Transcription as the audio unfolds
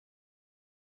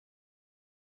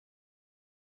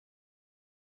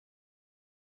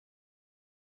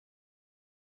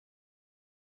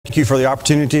Thank you for the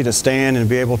opportunity to stand and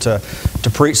be able to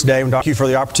preach today. Thank you for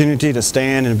the opportunity to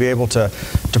stand and be able to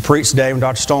preach today. When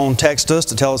Dr. Stone texted us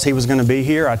to tell us he was going to be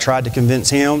here, I tried to convince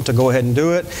him to go ahead and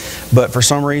do it, but for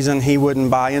some reason he wouldn't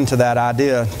buy into that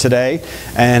idea today.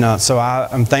 And so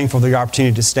I'm thankful for the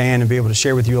opportunity to stand and be able to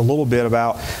share with you a little bit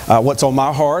about what's on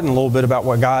my heart and a little bit about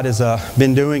what God has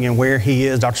been doing and where He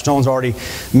is. Dr. Stone's already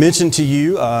mentioned to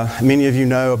you, many of you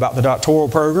know about the doctoral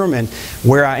program and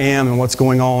where I am and what's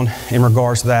going on in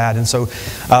regards to that. And so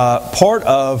part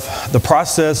of the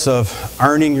process of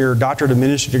earning your doctorate of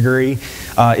ministry degree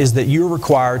is that you're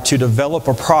required to develop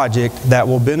a project that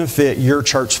will benefit your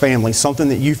church family, something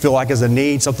that you feel like is a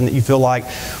need, something that you feel like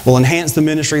will enhance the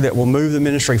ministry, that will move the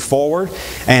ministry forward.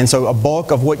 And so a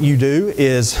bulk of what you do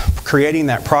is creating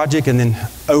that project and then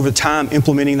over time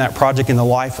implementing that project in the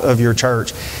life of your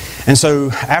church. And so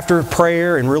after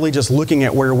prayer and really just looking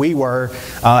at where we were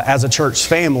as a church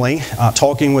family,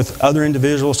 talking with other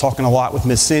individuals, talking a lot with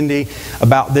Miss Cindy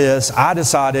about this, I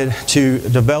decided to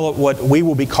develop what we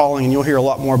will be calling, and you'll hear a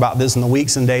lot more about this in the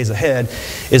weeks and days ahead,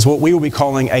 is what we will be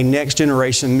calling a next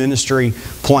generation ministry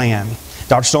plan.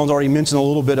 Dr. Stone's already mentioned a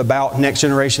little bit about next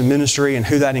generation ministry and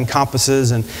who that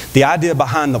encompasses. And the idea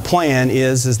behind the plan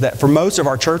is that for most of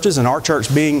our churches, and our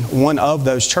church being one of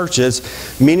those churches,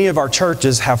 many of our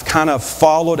churches have kind of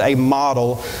followed a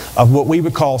model of what we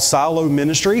would call silo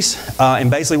ministries.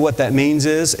 And basically what that means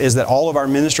is that all of our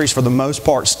ministries for the most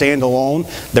part stand alone.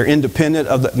 They're independent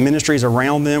of the ministries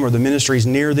around them or the ministries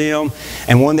near them.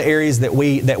 And one of the areas that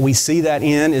we see that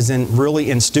in is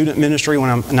really in student ministry.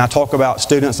 When I talk about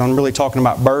students, I'm really talking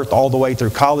about birth all the way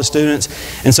through college students.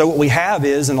 And so what we have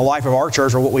is in the life of our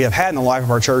church, or what we have had in the life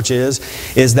of our church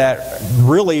is that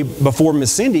really before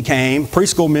Miss Cindy came,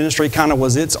 preschool ministry kind of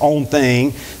was its own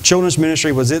thing, children's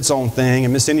ministry was its own thing,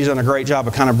 and Miss Cindy's done a great job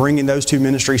of kind of bringing those two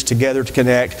ministries together to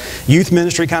connect. Youth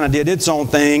ministry kind of did its own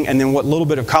thing, and then what little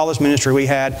bit of college ministry we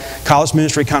had, college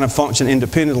ministry kind of functioned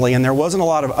independently, and there wasn't a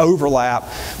lot of overlap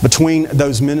between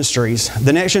those ministries.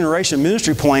 The Next Generation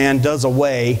Ministry Plan does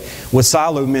away with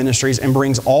silo ministries and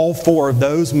brings all four of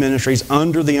those ministries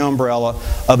under the umbrella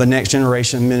of a Next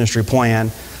Generation Ministry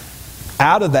Plan.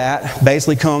 Out of that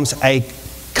basically comes a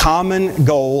common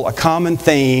goal, a common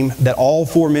theme that all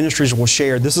four ministries will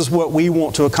share. This is what we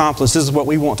want to accomplish. This is what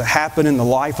we want to happen in the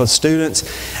life of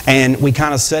students. And we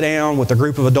kind of sat down with a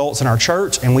group of adults in our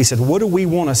church and we said, what do we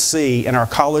want to see in our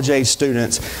college-age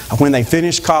students when they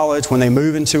finish college, when they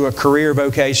move into a career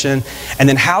vocation? And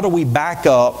then how do we back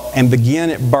up and begin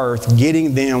at birth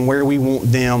getting them where we want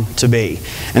them to be?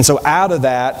 And so out of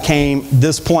that came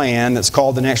this plan that's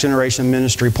called the Next Generation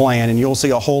Ministry Plan. And you'll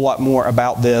see a whole lot more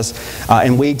about this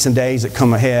in weeks and days that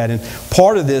come ahead. And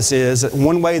part of this is that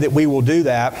one way that we will do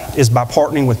that is by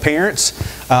partnering with parents,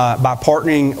 by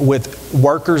partnering with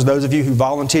workers, those of you who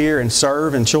volunteer and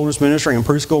serve in children's ministry and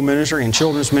preschool ministry and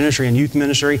children's ministry and youth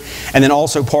ministry, and then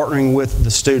also partnering with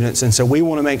the students. And so we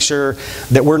want to make sure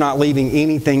that we're not leaving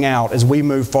anything out as we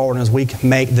move forward and as we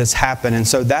make this happen. And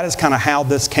so that is kind of how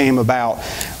this came about.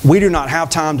 We do not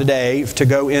have time today to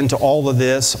go into all of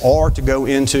this or to go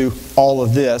into all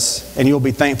of this, and you'll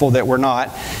be thankful that we're not.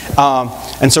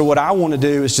 And so what I want to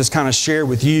do is just kind of share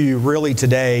with you really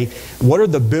today, what are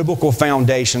the biblical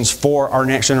foundations for our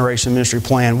Next Generation Ministry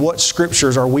Plan? What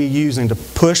scriptures are we using to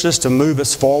push us, to move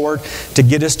us forward, to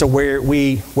get us to where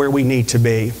we need to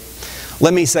be?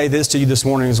 Let me say this to you this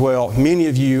morning as well. Many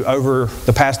of you over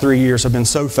the past 3 years have been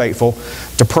so faithful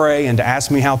to pray and to ask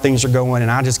me how things are going,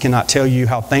 and I just cannot tell you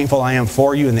how thankful I am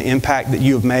for you and the impact that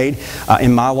you have made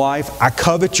in my life. I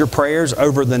covet your prayers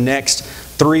over the next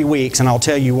 3 weeks, and I'll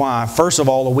tell you why. First of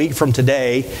all, a week from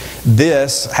today,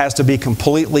 this has to be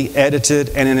completely edited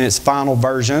and in its final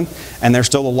version, and there's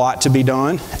still a lot to be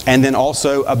done. And then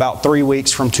also about 3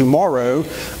 weeks from tomorrow,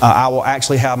 I will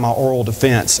actually have my oral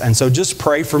defense. And so just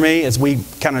pray for me as we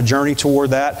kind of journey toward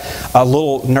that. A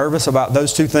little nervous about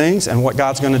those two things and what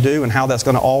God's going to do and how that's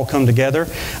going to all come together,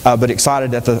 but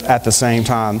excited at the same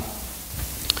time.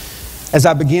 As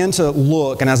I begin to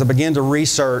look and as I begin to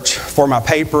research for my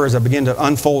paper, as I begin to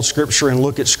unfold Scripture and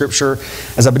look at Scripture,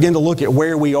 as I begin to look at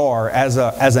where we are as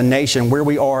a nation, where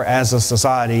we are as a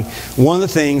society, one of the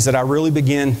things that I really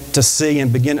begin to see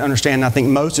and begin to understand, and I think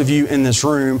most of you in this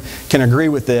room can agree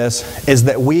with this, is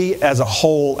that we as a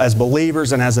whole, as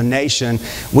believers and as a nation,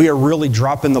 we are really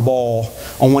dropping the ball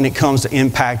on when it comes to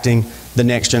impacting the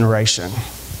next generation.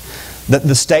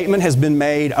 The statement has been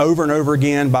made over and over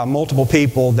again by multiple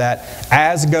people that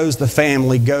as goes the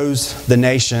family, goes the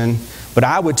nation. But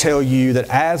I would tell you that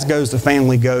as goes the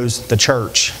family, goes the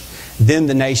church, then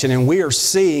the nation. And we are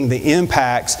seeing the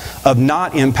impacts of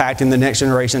not impacting the next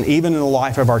generation, even in the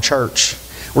life of our church.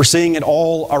 We're seeing it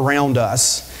all around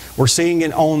us. We're seeing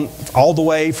it on all the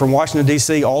way from Washington,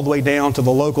 D.C., all the way down to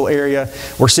the local area.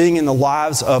 We're seeing in the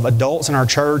lives of adults in our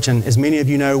church. And as many of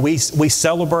you know, we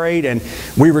celebrate and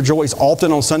we rejoice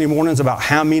often on Sunday mornings about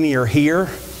how many are here.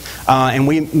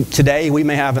 Today we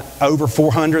may have over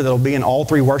 400 that will be in all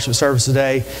three worship services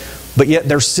today. But yet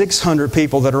there's 600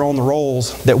 people that are on the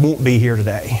rolls that won't be here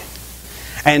today.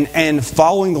 And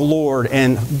following the Lord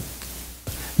and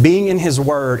being in His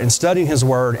Word and studying His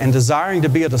Word and desiring to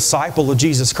be a disciple of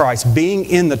Jesus Christ, being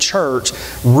in the church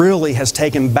really has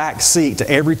taken back seat to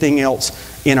everything else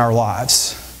in our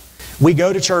lives. We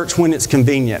go to church when it's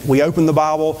convenient. We open the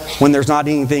Bible when there's not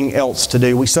anything else to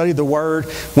do. We study the Word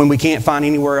when we can't find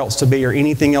anywhere else to be or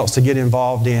anything else to get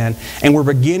involved in. And we're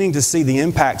beginning to see the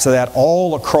impacts of that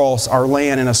all across our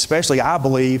land, and especially, I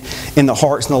believe, in the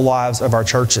hearts and the lives of our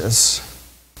churches.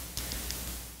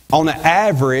 On an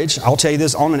average, I'll tell you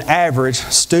this, on an average,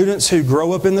 students who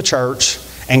grow up in the church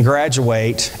and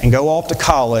graduate and go off to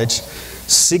college,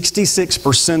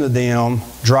 66% of them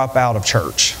drop out of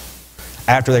church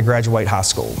after they graduate high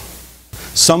school.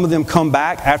 Some of them come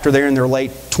back after they're in their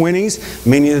late 20s.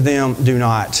 Many of them do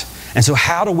not. And so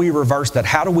how do we reverse that?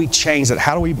 How do we change that?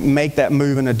 How do we make that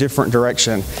move in a different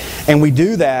direction? And we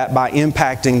do that by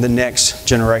impacting the next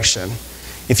generation.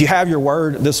 If you have your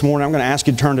word this morning, I'm going to ask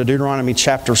you to turn to Deuteronomy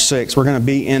chapter 6. We're going to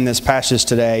be in this passage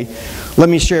today. Let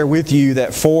me share with you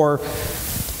that for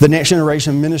the Next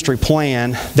Generation Ministry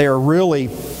Plan, there are really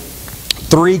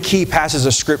three key passages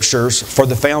of scriptures for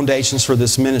the foundations for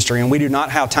this ministry. And we do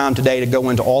not have time today to go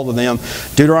into all of them.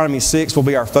 Deuteronomy 6 will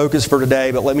be our focus for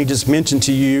today, but let me just mention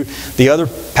to you the other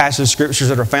passages of scriptures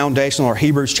that are foundational are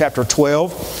Hebrews chapter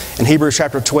 12. In Hebrews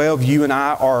chapter 12, you and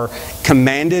I are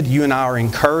commanded, you and I are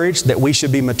encouraged that we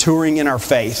should be maturing in our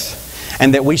faith.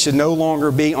 And that we should no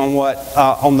longer be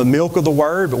on the milk of the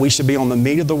Word, but we should be on the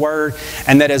meat of the Word.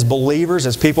 And that as believers,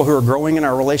 as people who are growing in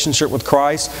our relationship with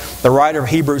Christ, the writer of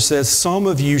Hebrews says, some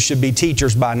of you should be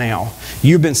teachers by now.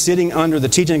 You've been sitting under the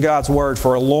teaching of God's Word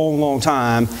for a long, long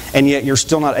time, and yet you're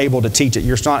still not able to teach it.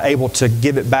 You're still not able to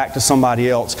give it back to somebody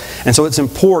else. And so it's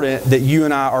important that you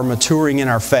and I are maturing in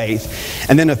our faith.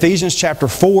 And then Ephesians chapter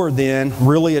 4 then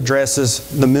really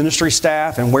addresses the ministry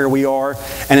staff and where we are,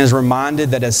 and is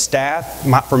reminded that as staff,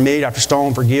 for me, Dr.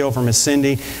 Stone, for Gil, for Miss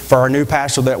Cindy, for our new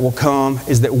pastor that will come,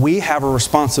 is that we have a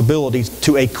responsibility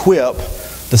to equip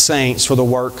the saints for the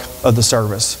work of the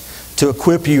service. To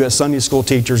equip you as Sunday school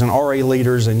teachers and RA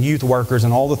leaders and youth workers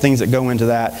and all the things that go into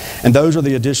that. And those are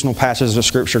the additional passages of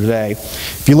Scripture today.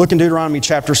 If you look in Deuteronomy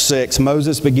chapter 6,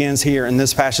 Moses begins here in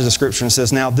this passage of Scripture and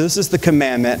says, now this is the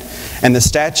commandment and the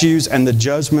statutes and the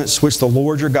judgments which the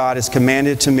Lord your God has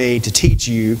commanded to me to teach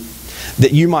you,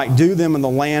 that you might do them in the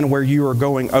land where you are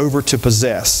going over to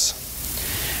possess.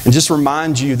 And just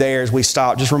remind you there as we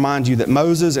stop, just remind you that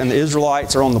Moses and the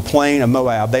Israelites are on the plain of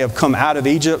Moab. They have come out of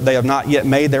Egypt. They have not yet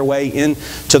made their way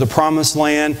into the promised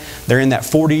land. They're in that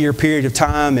 40-year period of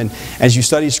time. And as you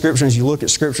study Scripture, as you look at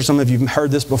Scripture, some of you have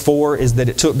heard this before, is that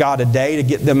it took God a day to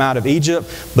get them out of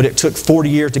Egypt, but it took 40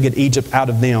 years to get Egypt out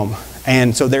of them.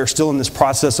 And so they're still in this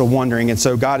process of wandering. And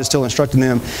so God is still instructing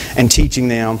them and teaching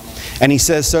them. And He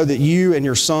says, so that you and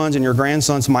your sons and your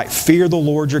grandsons might fear the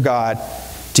Lord your God,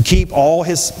 to keep all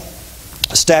His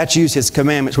statutes, His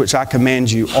commandments, which I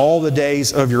command you, all the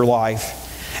days of your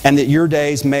life, and that your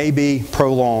days may be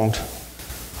prolonged.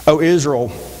 O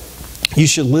Israel, you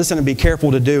should listen and be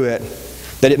careful to do it,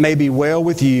 that it may be well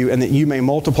with you, and that you may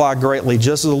multiply greatly,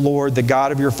 just as the Lord, the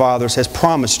God of your fathers, has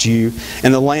promised you,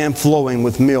 in the land flowing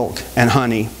with milk and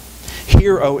honey.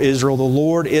 Hear, O Israel, the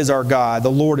Lord is our God, the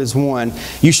Lord is one.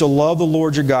 You shall love the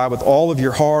Lord your God with all of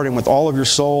your heart and with all of your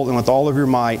soul and with all of your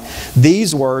might.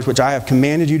 These words which I have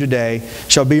commanded you today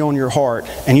shall be on your heart,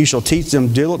 and you shall teach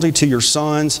them diligently to your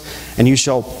sons, and you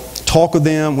shall talk with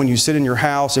them when you sit in your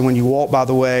house, and when you walk by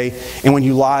the way, and when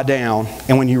you lie down,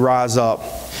 and when you rise up.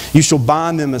 You shall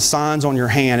bind them as signs on your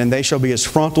hand, and they shall be as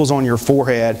frontals on your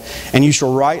forehead, and you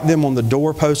shall write them on the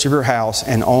doorposts of your house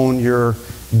and on your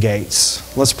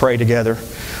gates. Let's pray together.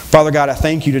 Father God, I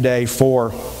thank you today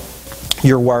for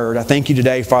your word. I thank you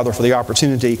today, Father, for the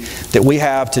opportunity that we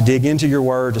have to dig into your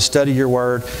word, to study your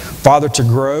word, Father, to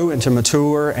grow and to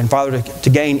mature, and Father, to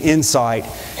gain insight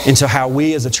into how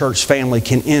we as a church family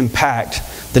can impact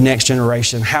the next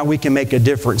generation, how we can make a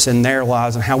difference in their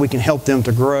lives, and how we can help them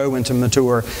to grow and to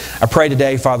mature. I pray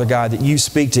today, Father God, that you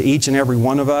speak to each and every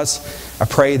one of us. I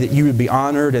pray that you would be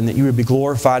honored and that you would be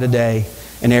glorified today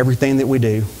in everything that we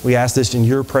do. We ask this in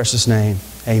your precious name.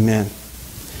 Amen.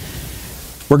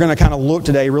 We're going to kind of look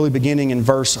today, really beginning in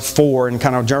verse 4 and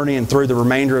kind of journeying through the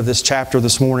remainder of this chapter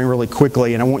this morning really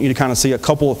quickly. And I want you to kind of see a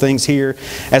couple of things here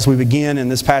as we begin in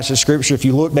this passage of Scripture. If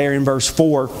you look there in verse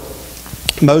 4,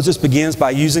 Moses begins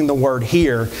by using the word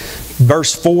 "hear."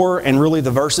 Verse 4 and really the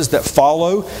verses that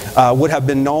follow would have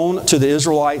been known to the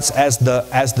Israelites as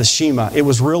the Shema. It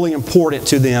was really important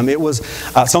to them. It was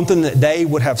something that they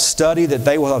would have studied, that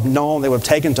they would have known, they would have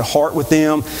taken to heart with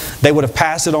them. They would have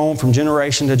passed it on from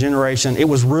generation to generation. It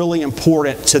was really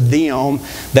important to them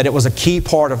that it was a key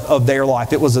part of their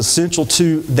life. It was essential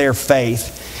to their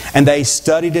faith. And they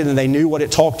studied it and they knew what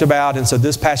it talked about. And so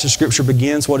this passage of Scripture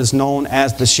begins what is known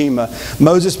as the Shema.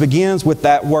 Moses begins with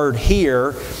that word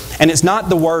 "hear." And it's not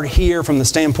the word "hear" from the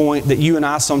standpoint that you and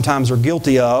I sometimes are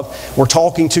guilty of. We're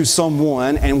talking to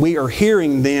someone and we are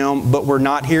hearing them, but we're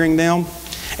not hearing them.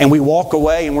 And we walk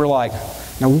away and we're like,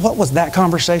 now what was that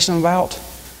conversation about?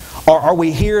 Or are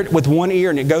we hear it with one ear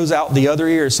and it goes out the other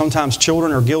ear, as sometimes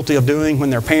children are guilty of doing when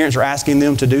their parents are asking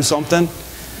them to do something?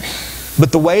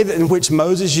 But the way in which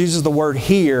Moses uses the word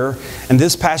 "hear" in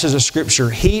this passage of Scripture,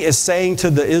 he is saying to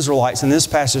the Israelites in this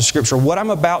passage of Scripture, what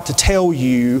I'm about to tell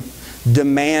you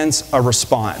demands a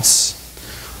response.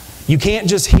 You can't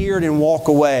just hear it and walk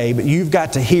away, but you've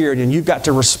got to hear it and you've got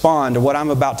to respond to what I'm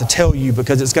about to tell you,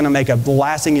 because it's going to make a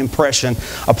lasting impression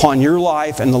upon your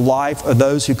life and the life of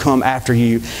those who come after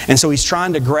you. And so he's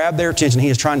trying to grab their attention. He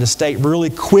is trying to state really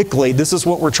quickly, this is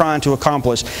what we're trying to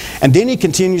accomplish. And then he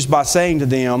continues by saying to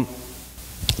them,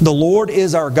 the Lord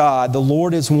is our God, the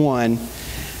Lord is one.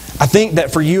 I think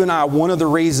that for you and I, one of the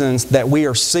reasons that we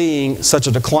are seeing such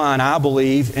a decline, I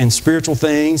believe, in spiritual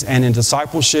things and in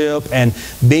discipleship and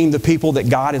being the people that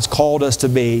God has called us to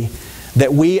be,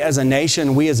 that we as a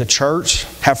nation, we as a church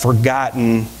have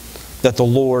forgotten that the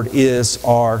Lord is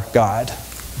our God.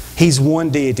 He's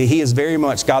one deity. He is very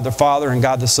much God the Father and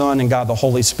God the Son and God the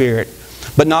Holy Spirit.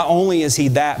 But not only is He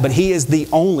that, but He is the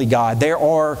only God. There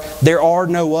are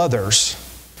no others.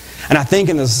 And I think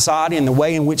in the society and the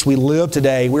way in which we live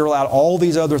today, we're allowed all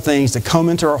these other things to come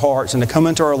into our hearts and to come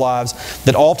into our lives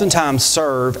that oftentimes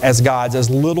serve as gods, as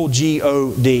little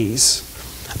G-O-Ds.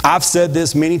 I've said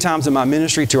this many times in my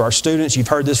ministry to our students. You've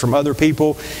heard this from other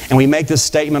people. And we make this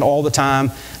statement all the time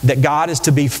that God is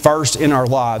to be first in our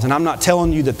lives. And I'm not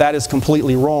telling you that that is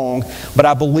completely wrong. But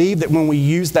I believe that when we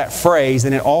use that phrase,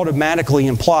 then it automatically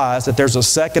implies that there's a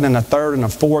second and a third and a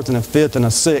fourth and a fifth and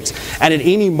a sixth. And at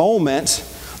any moment,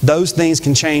 those things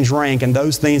can change rank and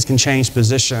those things can change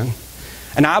position.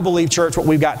 And I believe, church, what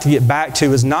we've got to get back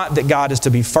to is not that God is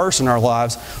to be first in our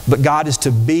lives, but God is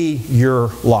to be your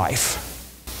life.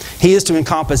 He is to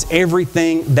encompass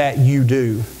everything that you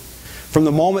do. From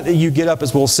the moment that you get up,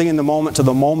 as we'll see in the moment, to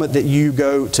the moment that you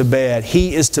go to bed.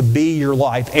 He is to be your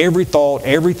life. Every thought,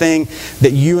 everything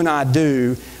that you and I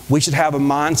do, we should have a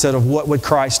mindset of what would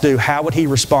Christ do? How would He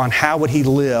respond? How would He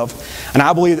live? And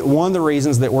I believe that one of the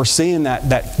reasons that we're seeing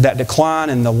that decline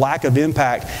and the lack of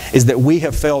impact is that we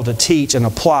have failed to teach and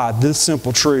apply this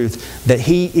simple truth, that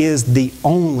He is the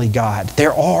only God.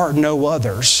 There are no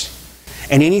others.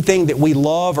 And anything that we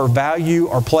love or value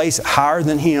or place higher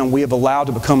than Him, we have allowed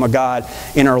to become a God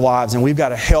in our lives. And we've got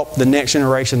to help the next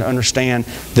generation to understand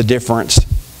the difference.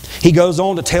 He goes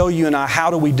on to tell you and I,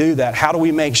 how do we do that? How do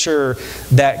we make sure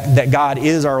that God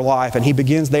is our life? And he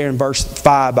begins there in verse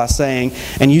 5 by saying,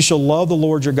 and you shall love the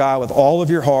Lord your God with all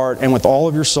of your heart and with all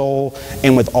of your soul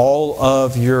and with all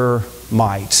of your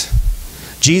might.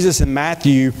 Jesus in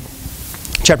Matthew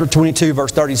chapter 22,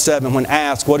 verse 37, when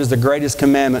asked what is the greatest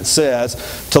commandment,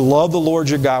 says to love the Lord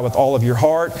your God with all of your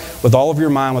heart, with all of your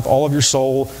mind, with all of your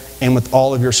soul, and with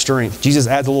all of your strength. Jesus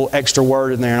adds a little extra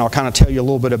word in there, and I'll kind of tell you a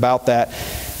little bit about that.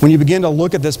 When you begin to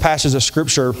look at this passage of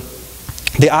Scripture,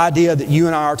 the idea that you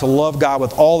and I are to love God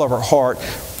with all of our heart,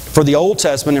 for the Old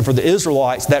Testament and for the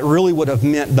Israelites, that really would have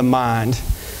meant the mind.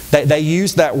 They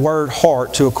used that word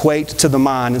heart to equate to the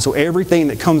mind. And so everything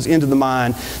that comes into the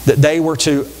mind, that they were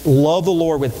to love the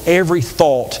Lord with every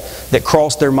thought that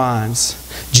crossed their minds.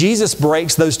 Jesus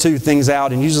breaks those two things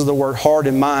out and uses the word heart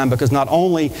and mind, because not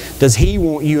only does He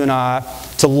want you and I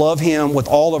to love Him with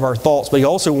all of our thoughts, but He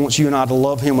also wants you and I to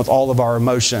love Him with all of our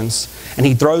emotions. And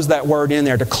He throws that word in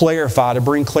there to clarify, to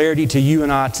bring clarity to you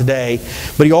and I today.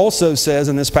 But He also says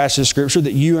in this passage of Scripture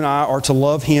that you and I are to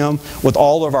love Him with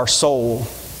all of our soul.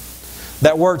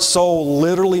 That word soul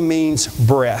literally means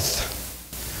breath.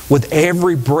 With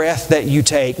every breath that you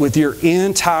take, with your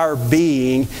entire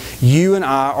being, you and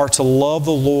I are to love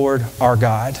the Lord our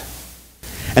God.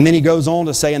 And then he goes on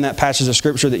to say in that passage of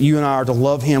Scripture that you and I are to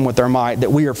love Him with our might,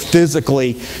 that we are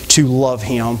physically to love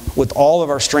Him with all of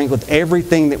our strength, with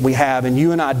everything that we have. And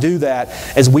you and I do that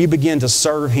as we begin to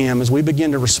serve Him, as we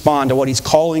begin to respond to what He's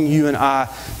calling you and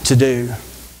I to do.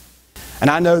 And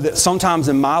I know that sometimes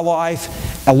in my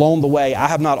life, along the way, I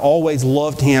have not always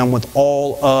loved Him with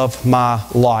all of my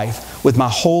life. with my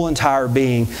whole entire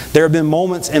being. There have been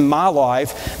moments in my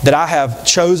life that I have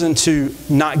chosen to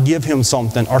not give Him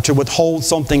something or to withhold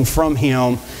something from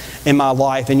Him in my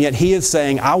life. And yet He is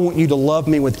saying, I want you to love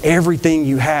me with everything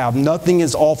you have. Nothing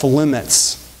is off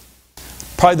limits.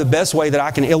 Probably the best way that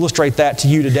I can illustrate that to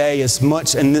you today is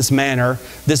much in this manner.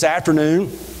 This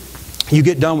afternoon, you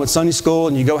get done with Sunday school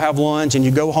and you go have lunch and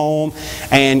you go home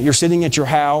and you're sitting at your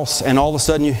house and all of a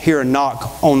sudden you hear a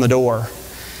knock on the door.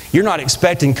 You're not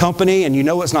expecting company and you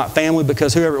know it's not family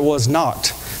because whoever it was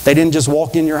knocked. They didn't just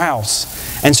walk in your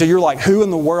house. And so you're like, who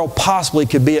in the world possibly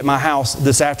could be at my house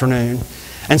this afternoon?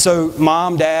 And so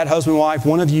mom, dad, husband, wife,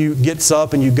 one of you gets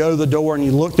up and you go to the door and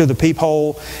you look through the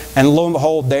peephole and lo and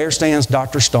behold, there stands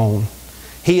Dr. Stone.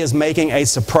 He is making a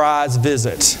surprise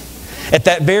visit. At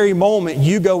that very moment,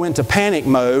 you go into panic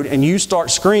mode and you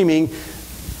start screaming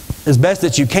as best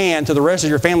that you can to the rest of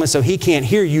your family so he can't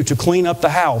hear you to clean up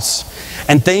the house.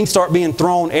 And things start being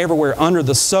thrown everywhere, under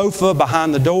the sofa,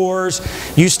 behind the doors.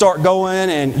 You start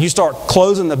going and you start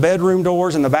closing the bedroom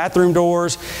doors and the bathroom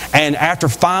doors. And after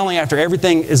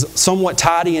everything is somewhat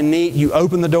tidy and neat, you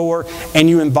open the door and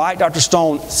you invite Dr.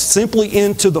 Stone simply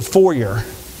into the foyer.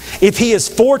 If he is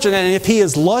fortunate and if he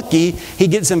is lucky, he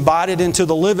gets invited into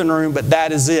the living room, but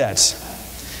that is it.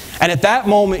 And at that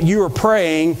moment, you are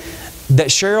praying that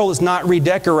Cheryl is not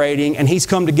redecorating and he's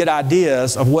come to get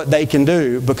ideas of what they can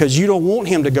do because you don't want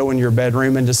him to go in your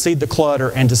bedroom and to see the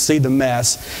clutter and to see the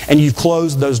mess, and you've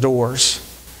closed those doors.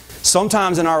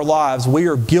 Sometimes in our lives, we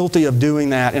are guilty of doing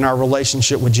that in our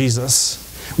relationship with Jesus.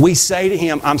 We say to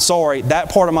Him, I'm sorry, that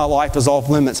part of my life is off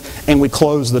limits, and we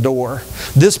close the door.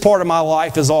 This part of my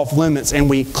life is off limits, and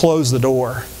we close the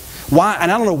door. Why?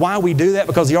 And I don't know why we do that,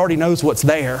 because He already knows what's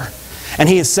there. And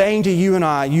He is saying to you and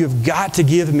I, you have got to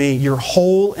give me your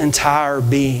whole entire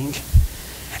being.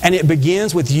 And it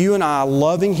begins with you and I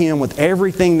loving Him with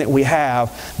everything that we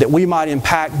have, that we might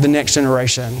impact the next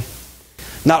generation.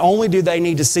 Not only do they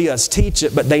need to see us teach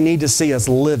it, but they need to see us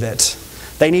live it.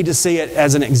 They need to see it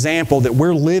as an example that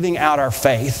we're living out our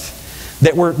faith,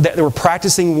 that we're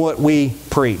practicing what we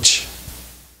preach.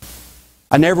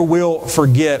 I never will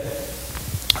forget,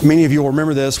 many of you will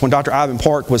remember this, when Dr. Ivan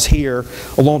Park was here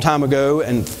a long time ago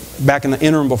and back in the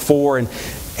interim before, and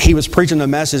he was preaching a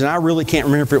message, and I really can't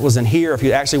remember if it was in here, if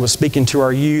he actually was speaking to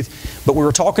our youth, but we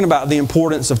were talking about the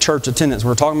importance of church attendance. We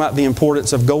were talking about the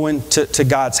importance of going to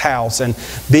God's house and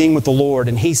being with the Lord.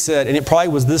 And he said, and it probably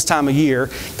was this time of year,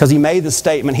 because he made the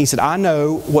statement, he said, I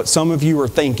know what some of you are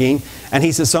thinking. And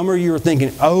he said, some of you are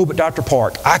thinking, oh, but Dr.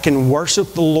 Park, I can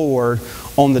worship the Lord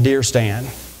on the deer stand.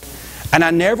 And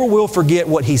I never will forget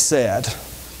what he said.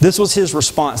 This was his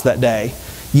response that day.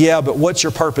 Yeah, but what's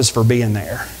your purpose for being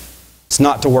there? It's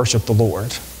not to worship the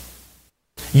Lord.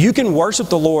 You can worship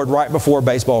the Lord right before a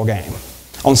baseball game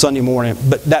on Sunday morning,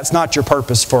 but that's not your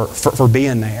purpose for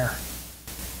being there.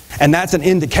 And that's an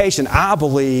indication, I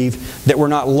believe, that we're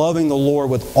not loving the Lord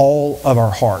with all of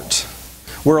our heart.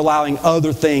 We're allowing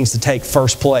other things to take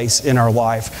first place in our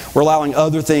life. We're allowing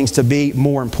other things to be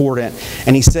more important.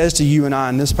 And he says to you and I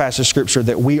in this passage of Scripture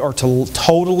that we are to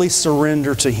totally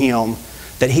surrender to Him,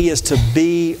 that He is to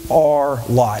be our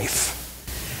life.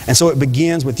 And so it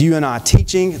begins with you and I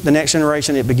teaching the next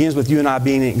generation. It begins with you and I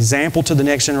being an example to the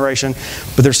next generation.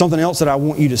 But there's something else that I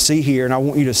want you to see here, and I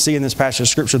want you to see in this passage of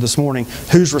Scripture this morning.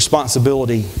 Whose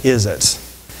responsibility is it?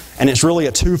 And it's really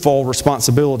a twofold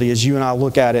responsibility as you and I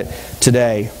look at it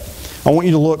today. I want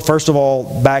you to look, first of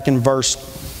all, back in verse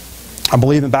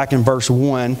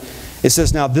 1. It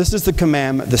says, now this is the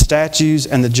commandment, the statutes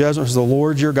and the judgments of the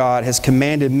Lord your God has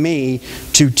commanded me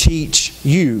to teach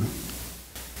you.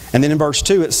 And then in verse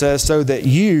 2 it says, so that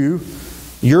you,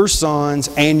 your sons,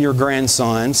 and your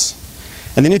grandsons.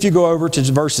 And then if you go over to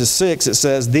verses 6, it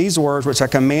says, these words which I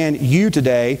command you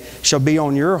today shall be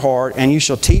on your heart, and you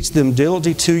shall teach them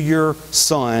diligently to your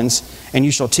sons, and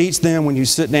you shall teach them when you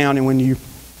sit down and when you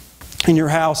in your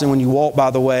house and when you walk by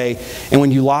the way, and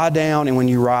when you lie down and when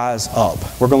you rise up.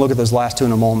 We're going to look at those last two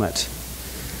in a moment.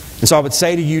 And so I would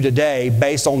say to you today,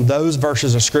 based on those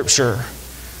verses of Scripture,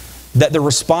 that the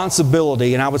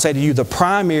responsibility, and I would say to you the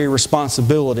primary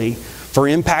responsibility for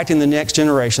impacting the next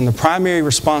generation, the primary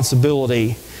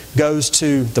responsibility goes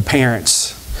to the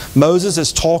parents. Moses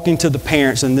is talking to the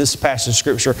parents in this passage of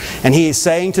Scripture, and he is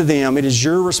saying to them, it is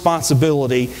your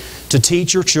responsibility to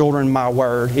teach your children my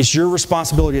word. It's your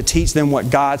responsibility to teach them what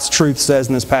God's truth says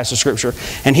in this passage of Scripture.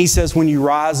 And he says when you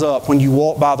rise up, when you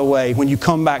walk by the way, when you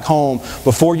come back home,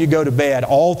 before you go to bed,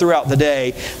 all throughout the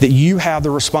day, that you have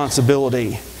the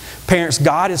responsibility. Parents,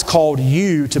 God has called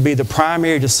you to be the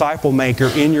primary disciple maker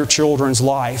in your children's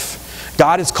life.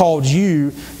 God has called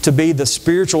you to be the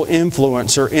spiritual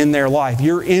influencer in their life.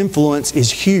 Your influence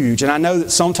is huge. And I know that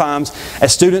sometimes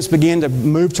as students begin to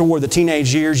move toward the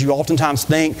teenage years, you oftentimes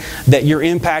think that your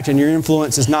impact and your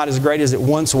influence is not as great as it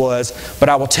once was. But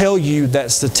I will tell you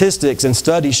that statistics and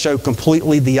studies show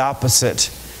completely the opposite.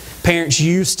 Parents,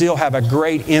 you still have a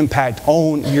great impact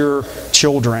on your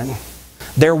children.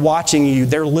 They're watching you.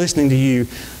 They're listening to you.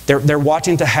 They're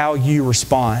watching to how you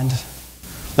respond.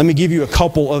 Let me give you a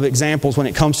couple of examples when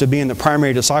it comes to being the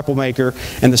primary disciple maker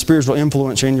and the spiritual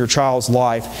influencer in your child's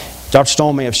life. Dr.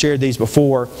 Stone may have shared these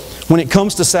before. When it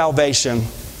comes to salvation,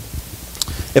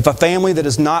 if a family that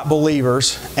is not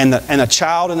believers and a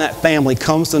child in that family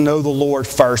comes to know the Lord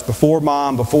first, before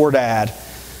mom, before dad,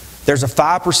 there's a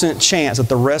 5% chance that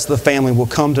the rest of the family will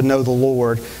come to know the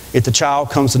Lord if the child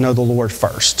comes to know the Lord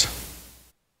first.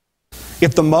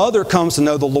 If the mother comes to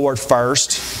know the Lord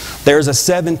first, there's a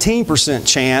 17%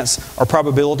 chance or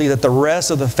probability that the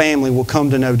rest of the family will come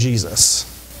to know Jesus.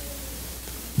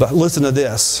 But listen to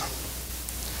this.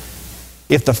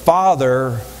 If the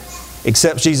father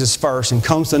accepts Jesus first and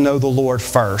comes to know the Lord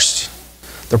first,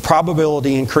 the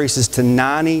probability increases to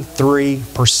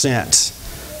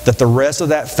 93% that the rest of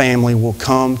that family will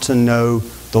come to know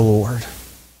the Lord.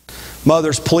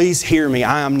 Mothers, please hear me.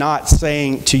 I am not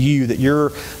saying to you that your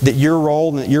role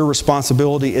and that your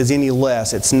responsibility is any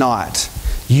less. It's not.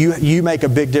 You make a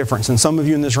big difference. And some of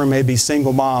you in this room may be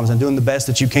single moms and doing the best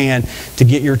that you can to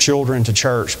get your children to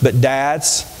church. But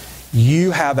dads, you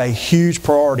have a huge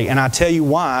priority. And I tell you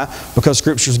why, because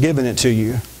Scripture's given it to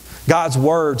you. God's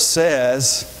Word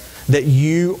says that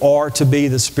you are to be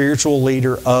the spiritual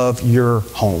leader of your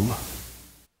home.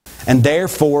 And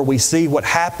therefore, we see what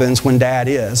happens when dad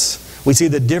is. We see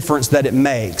the difference that it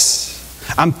makes.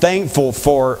 I'm thankful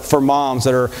for moms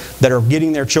that are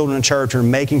getting their children in church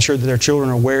and making sure that their children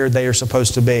are where they are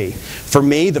supposed to be. For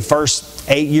me, the first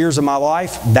 8 years of my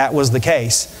life, that was the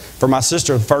case. For my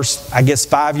sister, the first,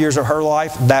 5 years of her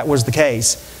life, that was the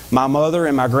case. My mother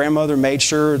and my grandmother made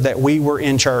sure that we were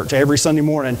in church. Every Sunday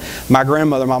morning, my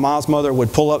grandmother, my mom's mother,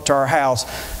 would pull up to our house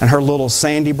in her little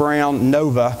sandy brown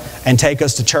Nova and take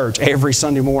us to church every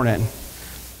Sunday morning.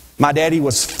 My daddy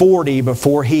was 40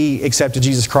 before he accepted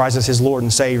Jesus Christ as his Lord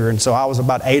and Savior, and so I was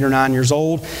about 8 or 9 years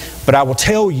old. But I will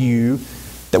tell you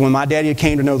that when my daddy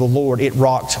came to know the Lord, it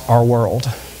rocked our world.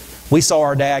 We saw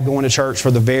our dad going to church for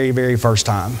the very, very first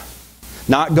time.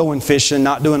 Not going fishing,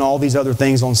 not doing all these other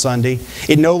things on Sunday.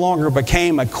 It no longer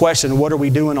became a question, what are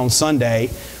we doing on Sunday?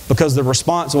 Because the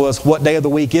response was, what day of the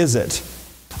week is it?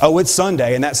 Oh, it's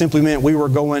Sunday. And that simply meant we were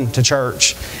going to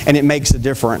church. And it makes a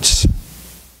difference.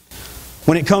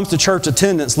 When it comes to church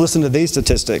attendance, listen to these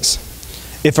statistics.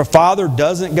 If a father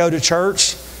doesn't go to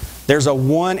church, there's a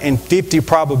 1 in 50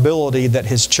 probability that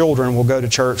his children will go to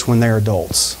church when they're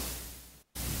adults.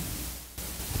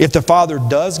 If the father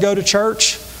does go to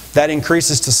church, that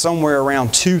increases to somewhere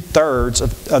around 2/3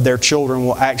 of their children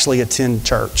will actually attend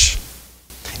church.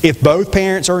 If both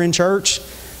parents are in church,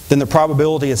 then the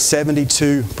probability is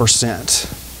 72%.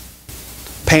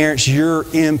 Parents, your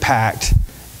impact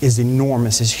is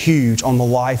enormous, is huge on the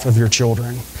life of your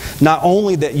children. Not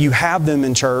only that you have them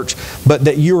in church, but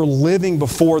that you're living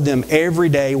before them every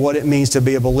day what it means to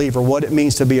be a believer, what it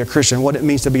means to be a Christian, what it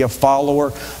means to be a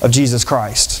follower of Jesus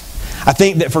Christ. I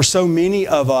think that for so many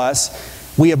of us,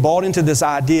 we have bought into this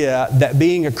idea that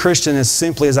being a Christian is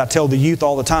simply, as I tell the youth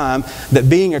all the time, that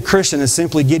being a Christian is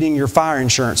simply getting your fire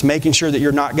insurance, making sure that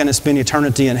you're not going to spend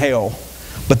eternity in hell.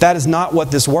 But that is not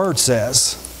what this word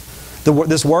says.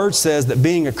 This word says that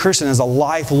being a Christian is a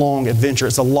lifelong adventure.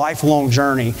 It's a lifelong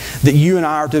journey. That you and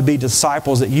I are to be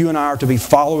disciples. That you and I are to be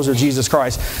followers of Jesus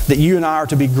Christ. That you and I are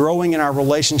to be growing in our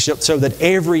relationship so that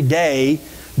every day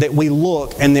that we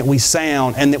look and that we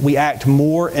sound and that we act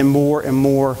more and more and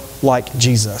more like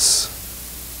Jesus.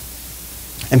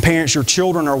 And parents, your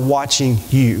children are watching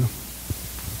you.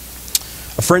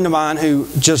 A friend of mine who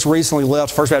just recently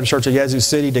left First Baptist Church of Yazoo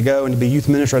City to go and to be youth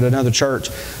minister at another church,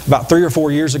 about 3 or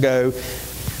 4 years ago,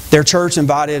 their church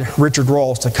invited Richard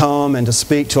Ross to come and to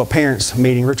speak to a parents'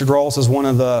 meeting. Richard Ross is one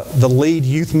of the lead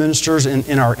youth ministers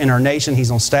in our nation. He's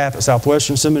on staff at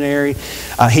Southwestern Seminary.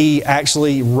 He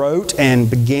actually wrote and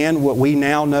began what we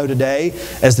now know today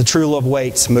as the True Love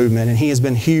Waits movement. And he has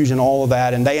been huge in all of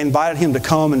that. And they invited him to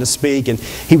come and to speak. And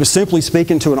he was simply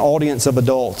speaking to an audience of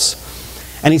adults.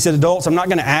 And he said, adults, I'm not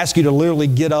going to ask you to literally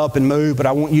get up and move, but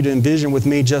I want you to envision with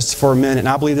me just for a minute. And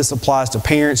I believe this applies to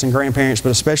parents and grandparents, but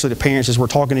especially to parents as we're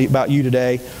talking about you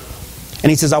today.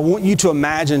 And he says, I want you to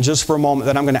imagine just for a moment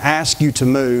that I'm going to ask you to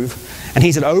move. And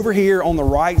he said, over here on the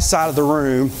right side of the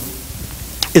room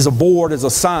is a board, is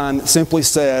a sign that simply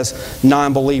says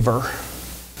non-believer.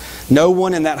 No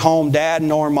one in that home, dad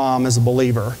nor mom, is a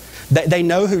believer. They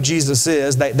know who Jesus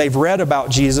is. They've read about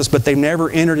Jesus, but they've never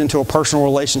entered into a personal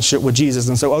relationship with Jesus.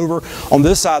 And so over on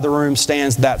this side of the room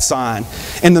stands that sign.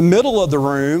 In the middle of the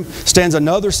room stands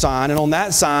another sign, and on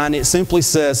that sign it simply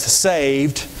says,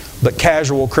 saved but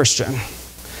casual Christian.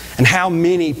 And how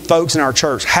many folks in our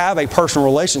church have a personal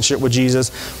relationship with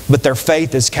Jesus, but their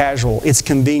faith is casual. It's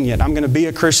convenient. I'm going to be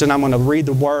a Christian. I'm going to read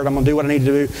the Word. I'm going to do what I need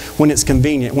to do when it's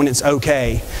convenient, when it's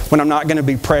okay, when I'm not going to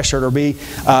be pressured or be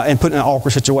and put in an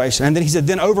awkward situation. And then he said,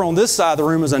 then over on this side of the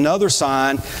room is another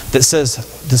sign that says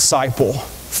disciple,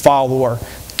 follower,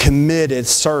 committed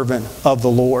servant of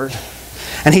the Lord.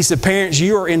 And he said, parents,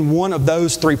 you are in one of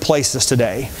those three places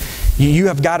today. You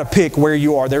have got to pick where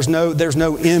you are. There's no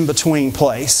in-between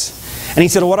place. And he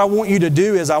said, what I want you to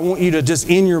do is I want you to just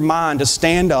in your mind to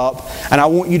stand up, and I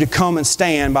want you to come and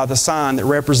stand by the sign that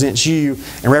represents you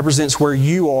and represents where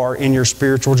you are in your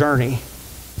spiritual journey.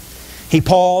 He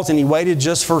paused and he waited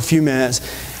just for a few minutes,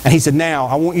 and he said, now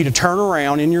I want you to turn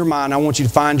around in your mind. I want you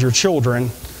to find your children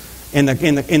in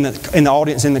the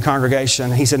audience, in the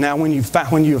congregation. He said, now when you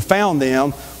have found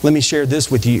them, let me share this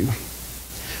with you.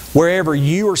 Wherever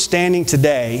you are standing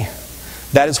today,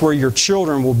 that is where your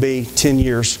children will be 10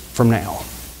 years from now.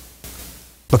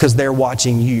 Because they're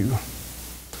watching you.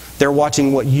 They're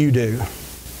watching what you do.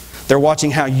 They're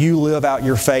watching how you live out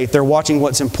your faith. They're watching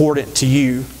what's important to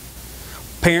you.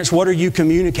 Parents, what are you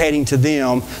communicating to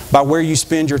them by where you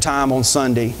spend your time on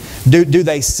Sunday? Do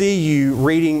they see you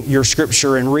reading your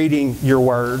Scripture and reading your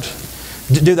Word?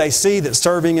 Do they see that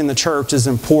serving in the church is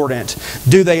important?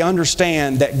 Do they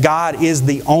understand that God is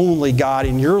the only God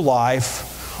in your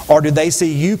life? Or do they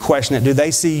see you question it? Do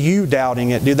they see you doubting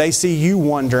it? Do they see you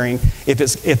wondering if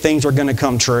things are going to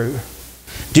come true?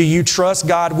 Do you trust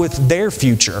God with their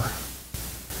future?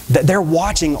 That they're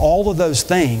watching all of those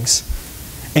things.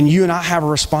 And you and I have a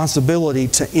responsibility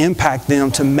to impact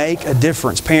them, to make a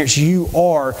difference. Parents, you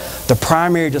are the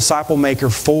primary disciple maker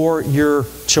for your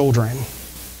children.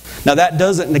 Now that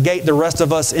doesn't negate the rest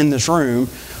of us in this room,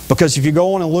 because if you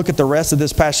go on and look at the rest of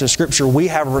this passage of Scripture, we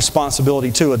have a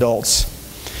responsibility too, adults.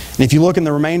 And if you look in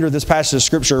the remainder of this passage of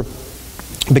Scripture,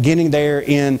 beginning there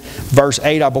in verse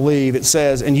 8, I believe, it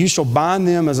says, and you shall bind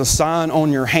them as a sign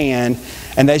on your hand,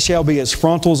 and they shall be as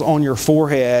frontals on your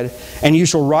forehead, and you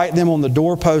shall write them on the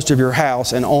doorpost of your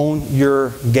house and on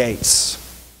your gates.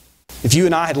 If you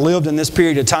and I had lived in this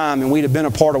period of time and we'd have been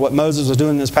a part of what Moses was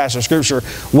doing in this passage of Scripture,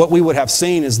 what we would have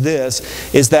seen is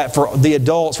this, is that for the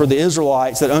adults, for the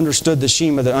Israelites that understood the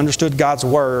Shema, that understood God's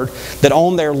Word, that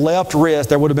on their left wrist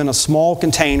there would have been a small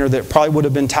container that probably would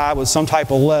have been tied with some type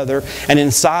of leather, and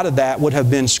inside of that would have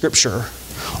been Scripture.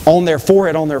 On their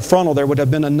forehead, on their frontal, there would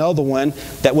have been another one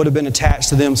that would have been attached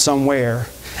to them somewhere.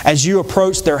 As you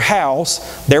approached their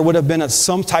house, there would have been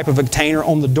some type of a container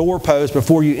on the doorpost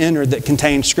before you entered that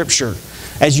contained Scripture.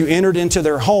 As you entered into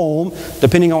their home,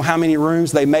 depending on how many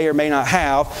rooms they may or may not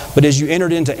have, but as you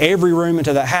entered into every room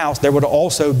into the house, there would have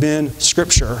also been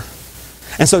Scripture.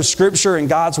 And so Scripture and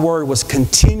God's Word was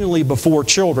continually before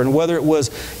children, whether it was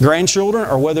grandchildren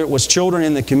or whether it was children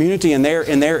in the community in their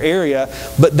area,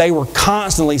 but they were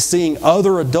constantly seeing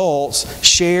other adults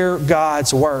share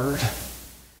God's Word.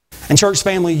 And church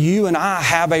family, you and I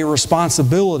have a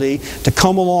responsibility to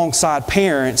come alongside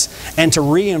parents and to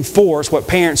reinforce what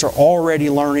parents are already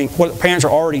learning, what parents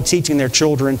are already teaching their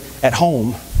children at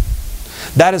home.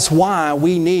 That is why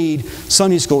we need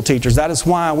Sunday school teachers. That is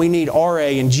why we need RA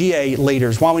and GA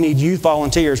leaders, why we need youth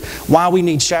volunteers, why we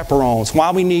need chaperones,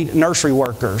 why we need nursery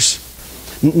workers.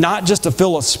 Not just to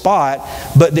fill a spot,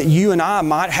 but that you and I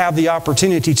might have the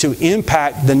opportunity to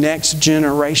impact the next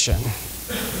generation.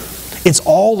 It's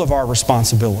all of our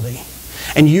responsibility.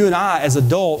 And you and I as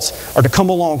adults are to come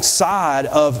alongside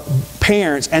of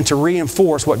parents and to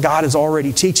reinforce what God is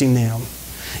already teaching them.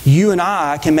 You and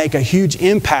I can make a huge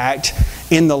impact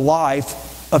in the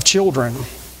life of children.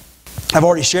 I've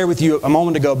already shared with you a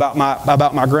moment ago about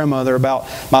my grandmother, about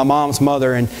my mom's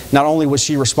mother, and not only was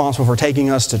she responsible for taking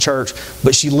us to church,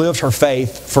 but she lived her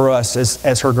faith for us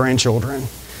as her grandchildren.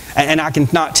 And I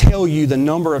cannot tell you the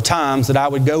number of times that I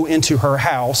would go into her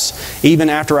house, even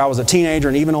after I was a teenager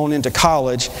and even on into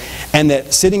college, and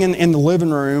that sitting in the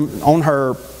living room on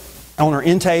her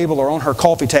end table or on her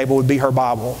coffee table would be her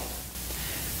Bible.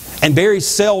 And very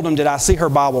seldom did I see her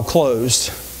Bible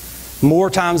closed. More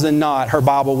times than not, her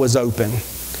Bible was open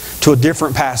to a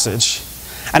different passage.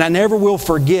 And I never will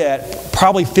forget,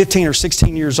 probably 15 or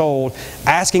 16 years old,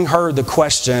 asking her the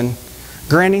question,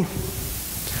 Granny,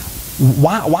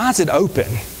 why is it open?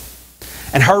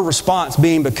 And her response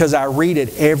being, because I read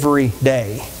it every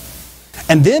day.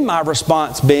 And then my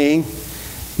response being,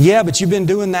 yeah, but you've been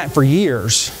doing that for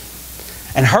years.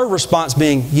 And her response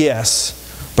being, yes,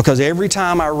 because every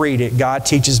time I read it, God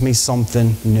teaches me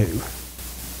something new.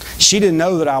 She didn't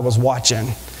know that I was watching.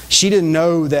 She didn't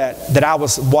know that I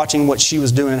was watching what she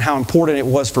was doing and how important it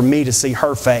was for me to see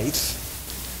her faith.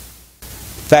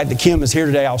 The fact that Kim is here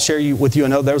today, I'll share with you. I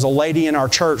know there was a lady in our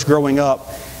church growing up.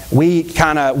 We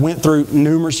kind of went through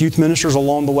numerous youth ministers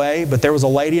along the way, but there was a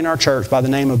lady in our church by the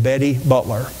name of Betty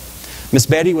Butler. Miss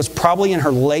Betty was probably in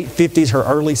her late 50s, her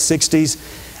early 60s,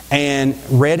 and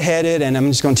redheaded. And I'm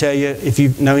just going to tell you, if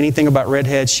you know anything about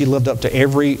redheads, she lived up to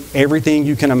everything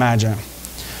you can imagine.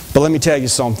 But let me tell you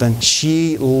something.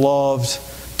 She loved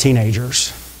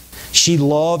teenagers. She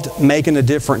loved making a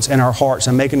difference in our hearts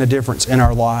and making a difference in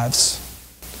our lives.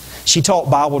 She taught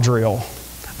Bible drill.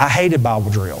 I hated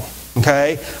Bible drill.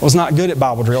 Okay? I was not good at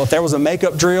Bible drill. If there was a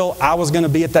makeup drill, I was going to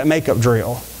be at that makeup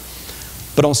drill.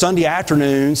 But on Sunday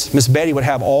afternoons, Miss Betty would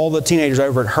have all the teenagers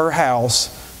over at her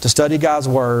house to study God's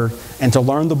Word and to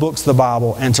learn the books of the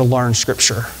Bible and to learn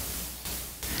Scripture.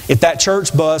 If that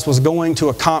church bus was going to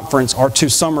a conference or to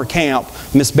summer camp,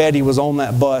 Miss Betty was on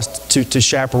that bus to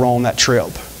chaperone that trip.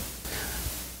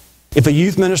 If a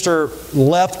youth minister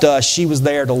left us, she was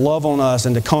there to love on us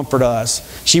and to comfort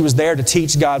us. She was there to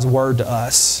teach God's Word to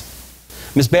us.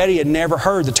 Miss Betty had never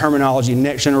heard the terminology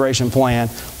next generation plan,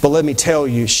 but let me tell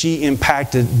you, she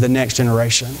impacted the next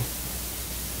generation.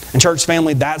 And church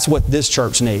family, that's what this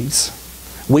church needs.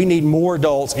 We need more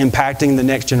adults impacting the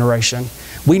next generation.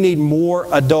 We need more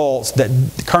adults that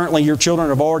currently your children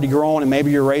have already grown and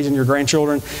maybe you're raising your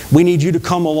grandchildren. We need you to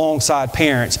come alongside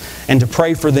parents and to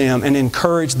pray for them and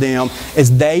encourage them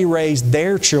as they raise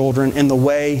their children in the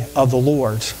way of the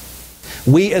Lord.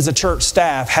 We as a church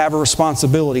staff have a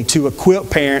responsibility to equip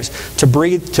parents to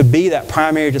be that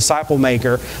primary disciple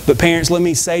maker. But parents, let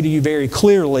me say to you very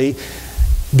clearly,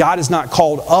 God has not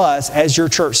called us as your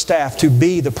church staff to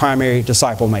be the primary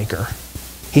disciple maker.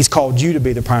 He's called you to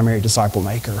be the primary disciple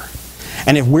maker.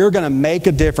 And if we're going to make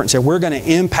a difference, if we're going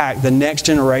to impact the next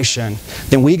generation,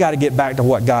 then we got to get back to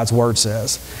what God's Word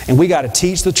says. And we got to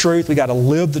teach the truth. We got to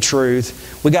live the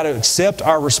truth. We got to accept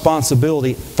our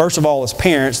responsibility, first of all as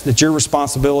parents, that your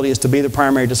responsibility is to be the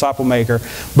primary disciple maker.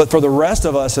 But for the rest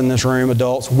of us in this room,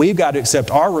 adults, we've got to accept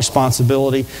our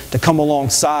responsibility to come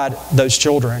alongside those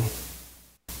children.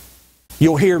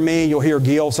 You'll hear me, you'll hear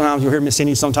Gil sometimes, you'll hear Miss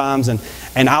Cindy sometimes, and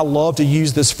I love to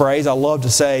use this phrase. I love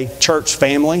to say church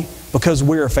family because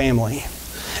we're a family.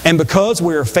 And because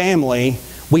we're a family,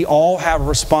 we all have a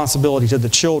responsibility to the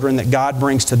children that God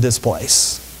brings to this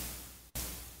place.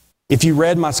 If you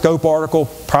read my Scope article,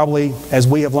 probably as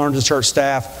we have learned as church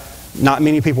staff, not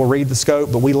many people read the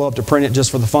Scope, but we love to print it just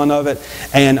for the fun of it.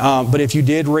 But if you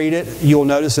did read it, you'll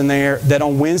notice in there that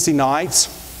on Wednesday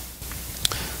nights,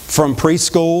 from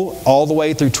preschool all the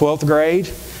way through 12th grade,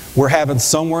 we're having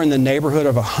somewhere in the neighborhood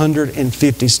of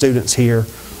 150 students here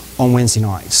on Wednesday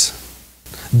nights.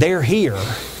 They're here.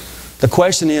 The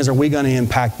question is, are we going to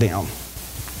impact them?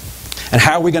 And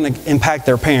how are we going to impact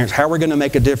their parents? How are we going to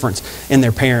make a difference in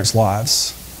their parents'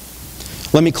 lives?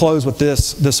 Let me close with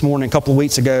this morning. A couple of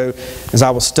weeks ago, as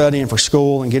I was studying for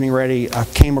school and getting ready, I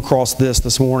came across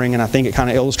this morning, and I think it kind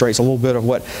of illustrates a little bit of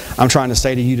what I'm trying to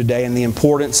say to you today and the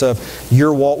importance of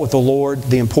your walk with the Lord,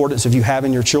 the importance of you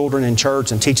having your children in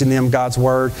church and teaching them God's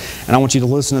Word. And I want you to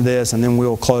listen to this, and then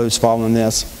we'll close following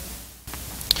this.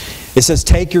 It says,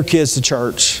 take your kids to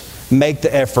church. Make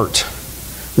the effort.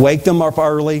 Wake them up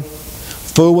early.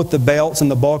 Fool with the belts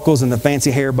and the buckles and the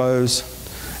fancy hair bows.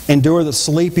 Endure the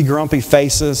sleepy, grumpy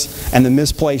faces and the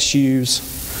misplaced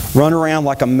shoes. Run around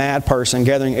like a mad person,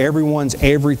 gathering everyone's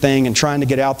everything and trying to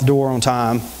get out the door on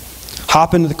time.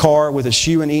 Hop into the car with a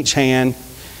shoe in each hand.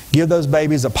 Give those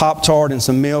babies a Pop-Tart and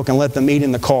some milk and let them eat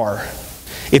in the car.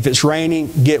 If it's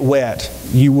raining, get wet.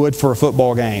 You would for a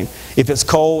football game. If it's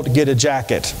cold, get a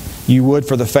jacket. You would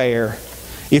for the fair.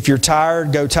 If you're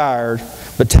tired, go tired.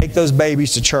 But take those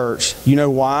babies to church. You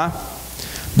know why?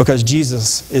 Because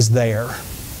Jesus is there.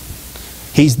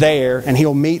 He's there, and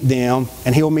He'll meet them,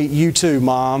 and He'll meet you too,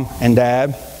 Mom and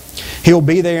Dad. He'll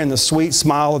be there in the sweet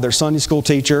smile of their Sunday school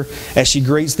teacher as she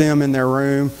greets them in their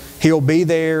room. He'll be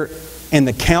there in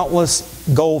the countless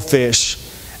goldfish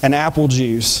and apple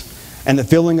juice and the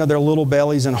filling of their little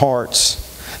bellies and hearts.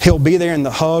 He'll be there in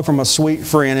the hug from a sweet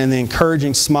friend and the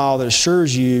encouraging smile that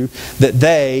assures you that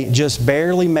they just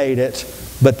barely made it,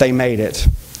 but they made it.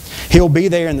 He'll be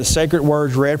there in the sacred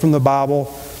words read from the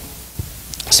Bible,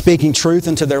 speaking truth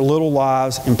into their little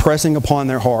lives, impressing upon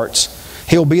their hearts.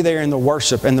 He'll be there in the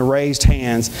worship and the raised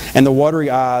hands and the watery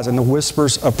eyes and the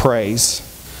whispers of praise.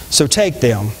 So take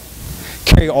them.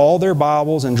 Carry all their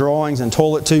Bibles and drawings and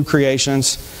toilet tube creations.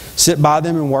 Sit by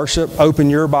them and worship. Open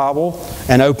your Bible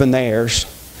and open theirs.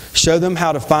 Show them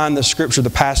how to find the scripture the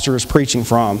pastor is preaching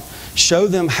from. Show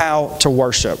them how to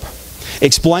worship.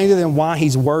 Explain to them why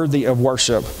He's worthy of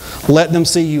worship. Let them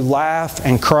see you laugh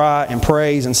and cry and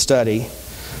praise and study.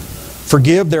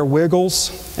 Forgive their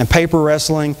wiggles and paper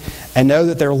wrestling and know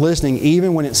that they're listening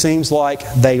even when it seems like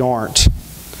they aren't.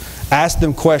 Ask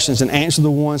them questions and answer the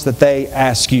ones that they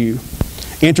ask you.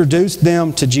 Introduce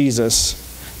them to Jesus.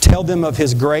 Tell them of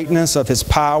His greatness, of His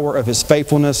power, of His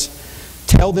faithfulness.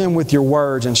 Tell them with your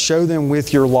words and show them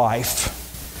with your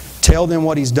life. Tell them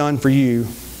what He's done for you,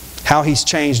 how He's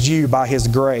changed you by His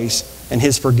grace and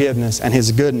His forgiveness and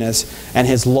His goodness and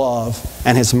His love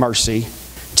and His mercy.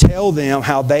 Tell them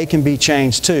how they can be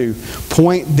changed too.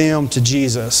 Point them to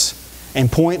Jesus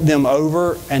and point them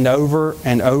over and over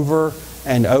and over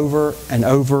and over and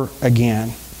over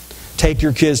again. Take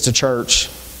your kids to church.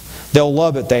 They'll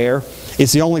love it there.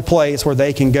 It's the only place where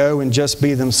they can go and just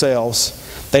be themselves.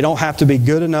 They don't have to be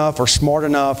good enough or smart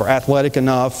enough or athletic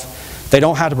enough. They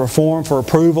don't have to perform for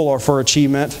approval or for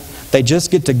achievement. They just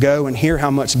get to go and hear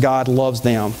how much God loves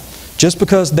them. Just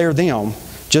because they're them.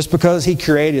 Just because He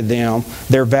created them,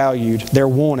 they're valued, they're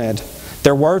wanted.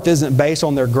 Their worth isn't based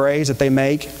on their grades that they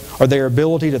make or their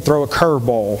ability to throw a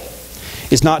curveball.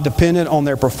 It's not dependent on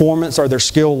their performance or their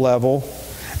skill level.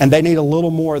 And they need a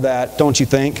little more of that, don't you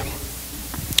think?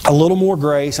 A little more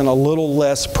grace and a little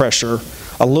less pressure.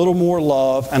 A little more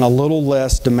love and a little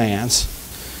less demands.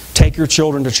 Take your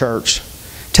children to church.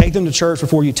 Take them to church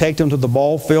before you take them to the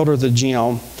ball field or the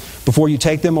gym. Before you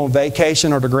take them on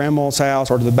vacation or to grandma's house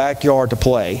or to the backyard to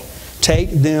play. Take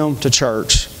them to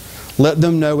church. Let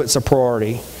them know it's a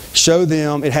priority. Show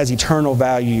them it has eternal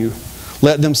value.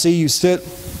 Let them see you set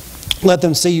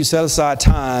aside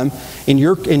time in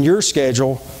your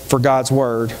schedule for God's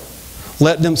Word.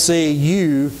 Let them see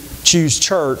you choose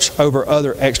church over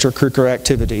other extracurricular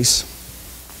activities.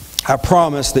 I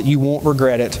promise that you won't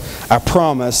regret it. I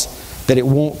promise that it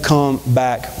won't come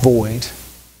back void.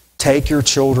 Take your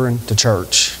children to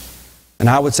church. And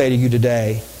I would say to you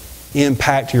today,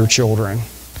 impact your children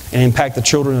and impact the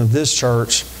children of this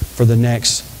church for the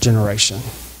next generation.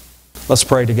 Let's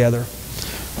pray together.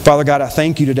 Father God, I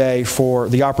thank you today for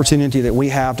the opportunity that we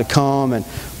have to come and,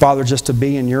 Father, just to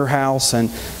be in your house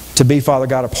and to be, Father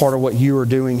God, a part of what you are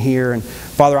doing here. And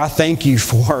Father, I thank you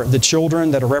for the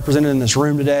children that are represented in this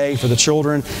room today, for the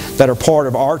children that are part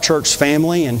of our church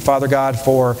family, and Father God,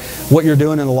 for what you're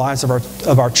doing in the lives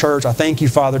of our church. I thank you,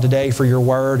 Father, today for your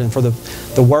word and for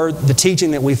the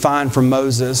teaching that we find from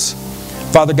Moses.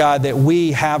 Father God, that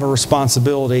we have a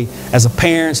responsibility as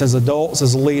parents, as adults,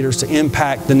 as leaders to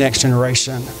impact the next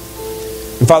generation.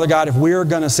 And Father God, if we're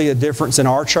going to see a difference in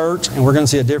our church and we're going to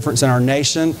see a difference in our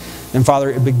nation, then Father,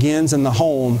 it begins in the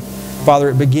home. Father,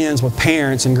 it begins with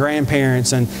parents and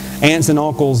grandparents and aunts and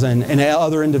uncles and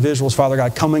other individuals, Father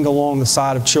God, coming along the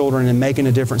side of children and making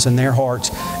a difference in their hearts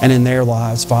and in their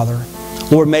lives, Father.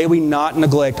 Lord, may we not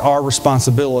neglect our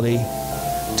responsibility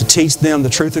to teach them the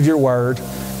truth of your word,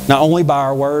 not only by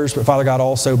our words, but Father God,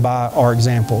 also by our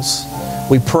examples.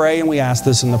 We pray and we ask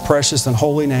this in the precious and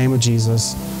holy name of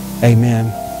Jesus.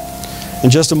 Amen.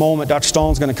 In just a moment, Dr.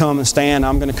 Stone's going to come and stand.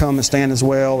 I'm going to come and stand as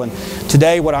well. And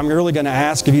today, what I'm really going to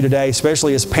ask of you today,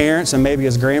 especially as parents and maybe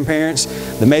as grandparents,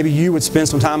 that maybe you would spend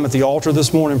some time at the altar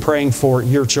this morning praying for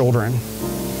your children.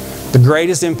 The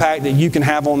greatest impact that you can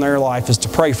have on their life is to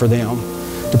pray for them.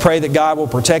 To pray that God will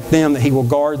protect them, that He will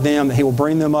guard them, that He will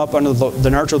bring them up under the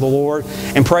nurture of the Lord,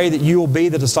 and pray that you will be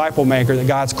the disciple maker that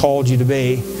God's called you to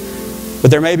be. But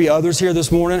there may be others here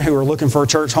this morning who are looking for a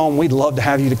church home. We'd love to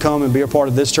have you to come and be a part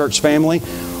of this church family.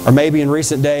 Or maybe in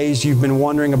recent days you've been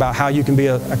wondering about how you can be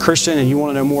a Christian and you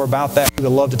want to know more about that. We'd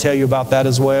love to tell you about that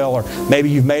as well. Or maybe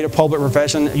you've made a public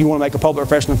profession, you want to make a public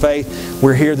profession of faith.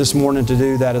 We're here this morning to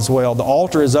do that as well. The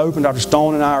altar is open. Dr.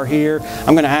 Stone and I are here.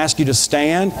 I'm going to ask you to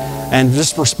stand and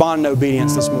just respond in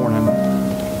obedience this morning.